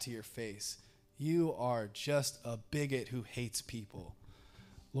saying that to your face. You are just a bigot who hates people.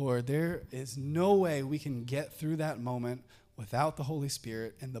 Lord, there is no way we can get through that moment without the Holy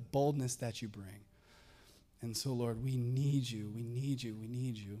Spirit and the boldness that you bring. And so, Lord, we need you. We need you. We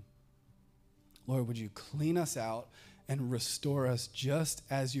need you. Lord, would you clean us out and restore us just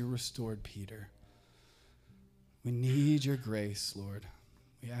as you restored Peter? We need your grace, Lord.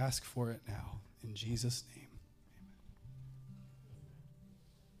 We ask for it now. In Jesus' name.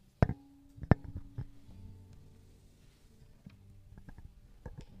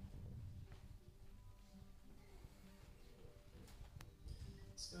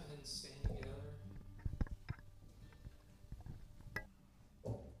 Let's go ahead and stand together.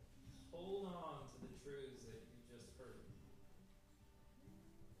 Hold on to the truths that you just heard.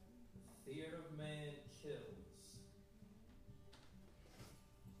 The fear of man kills.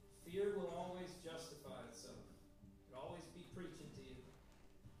 Fear will always justify itself. It'll always be preaching to you.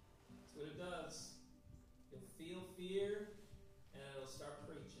 That's what it does. You'll feel fear, and it'll start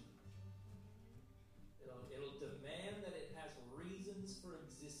preaching. It'll demand that it has reasons for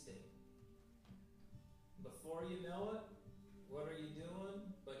existing. Before you know it, what are you doing?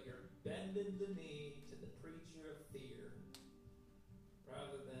 But you're bending the knee to the preacher of fear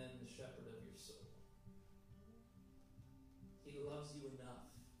rather than the shepherd of your soul. He loves you enough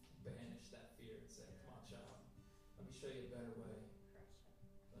to banish that fear and say, come on, child, let me show you a better way.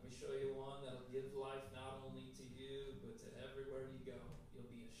 Let me show you one that'll give life not only to you, but to everywhere you go.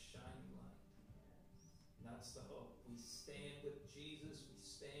 You'll be a shining light. And that's the hope. We stand with Jesus. We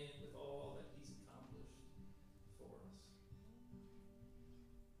stand with all that he's accomplished for us.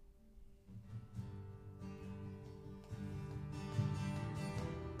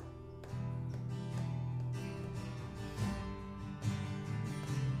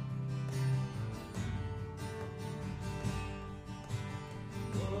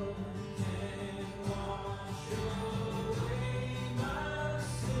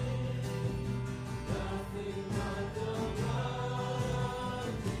 Nothing but the blood.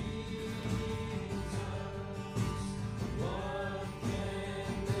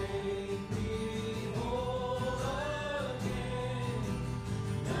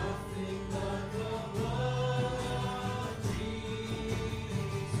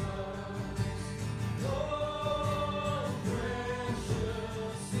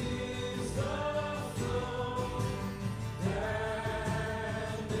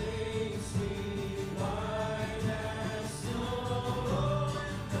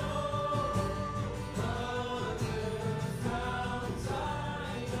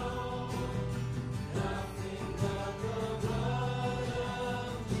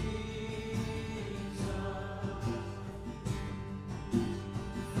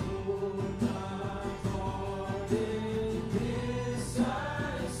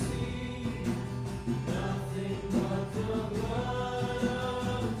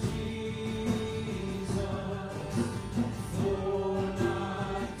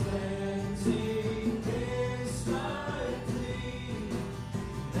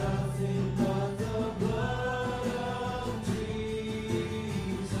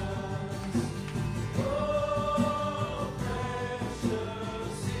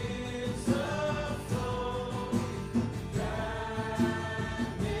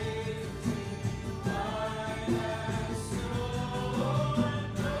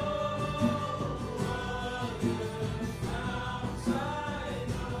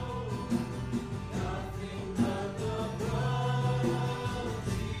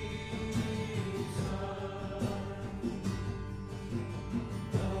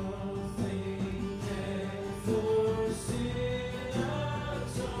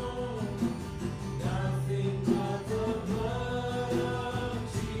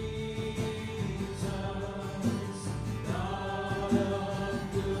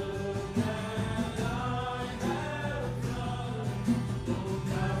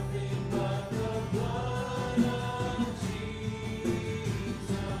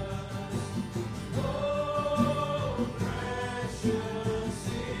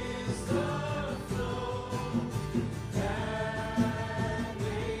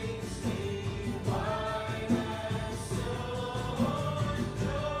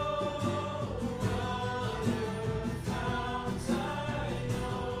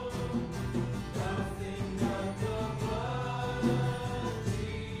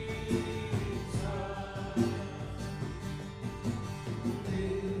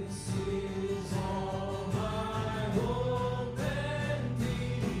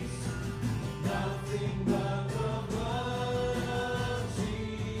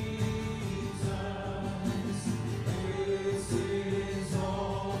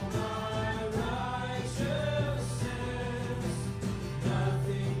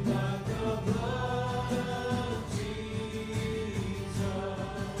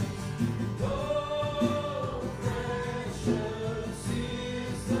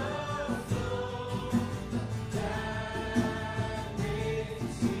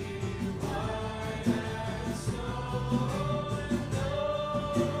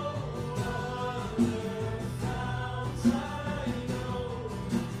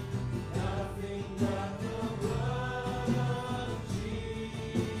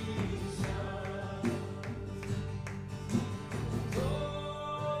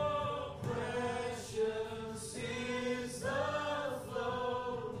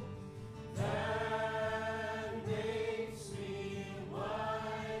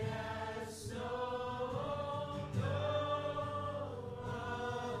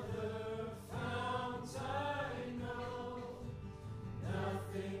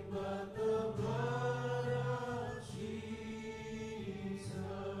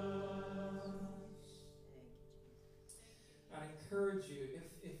 encourage you,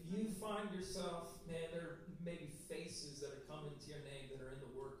 if you find yourself, man, there may be faces that are coming to your name that are in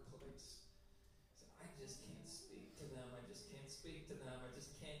the workplace. So I just can't speak to them. I just can't speak to them. I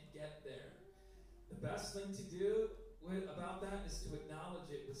just can't get there. The best thing to do about that is to acknowledge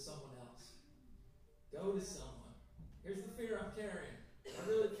it with someone else. Go to someone. Here's the fear I'm carrying. I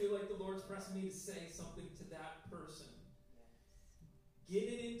really feel like the Lord's pressing me to say something to that person. Get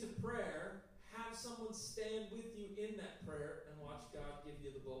it into prayer. Have someone stand with you in that prayer and watch God give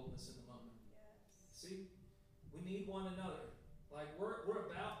you the boldness in the moment. See? We need one another. Like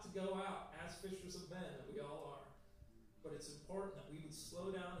we're about to go out as fishers of men, and we all are. But it's important that we would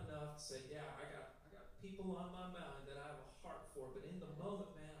slow down enough to say, yeah, I got people on my mind that I have a heart for. But in the moment,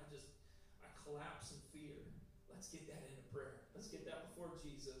 man, I collapse in fear. Let's get that into prayer. Let's get that before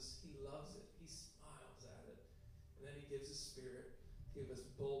Jesus. He loves it. He smiles at it. And then he gives his Spirit to give us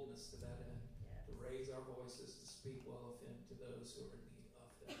boldness to that end, to raise our voices, to speak well of him to those who are in need of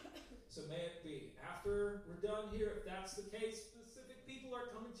them. So may it be. After we're done here, if that's the case, specific people are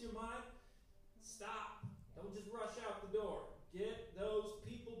coming to your mind, stop. Don't just rush out the door. Get those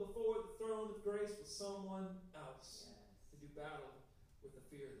people before the throne of grace with someone else to do battle with the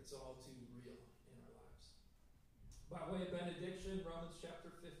fear that's all too real in our lives. By way of benediction, Romans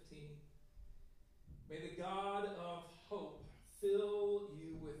chapter 15. May the God of hope fill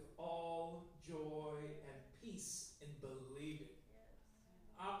you with all joy and peace in believing.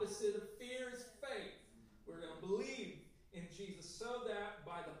 Opposite of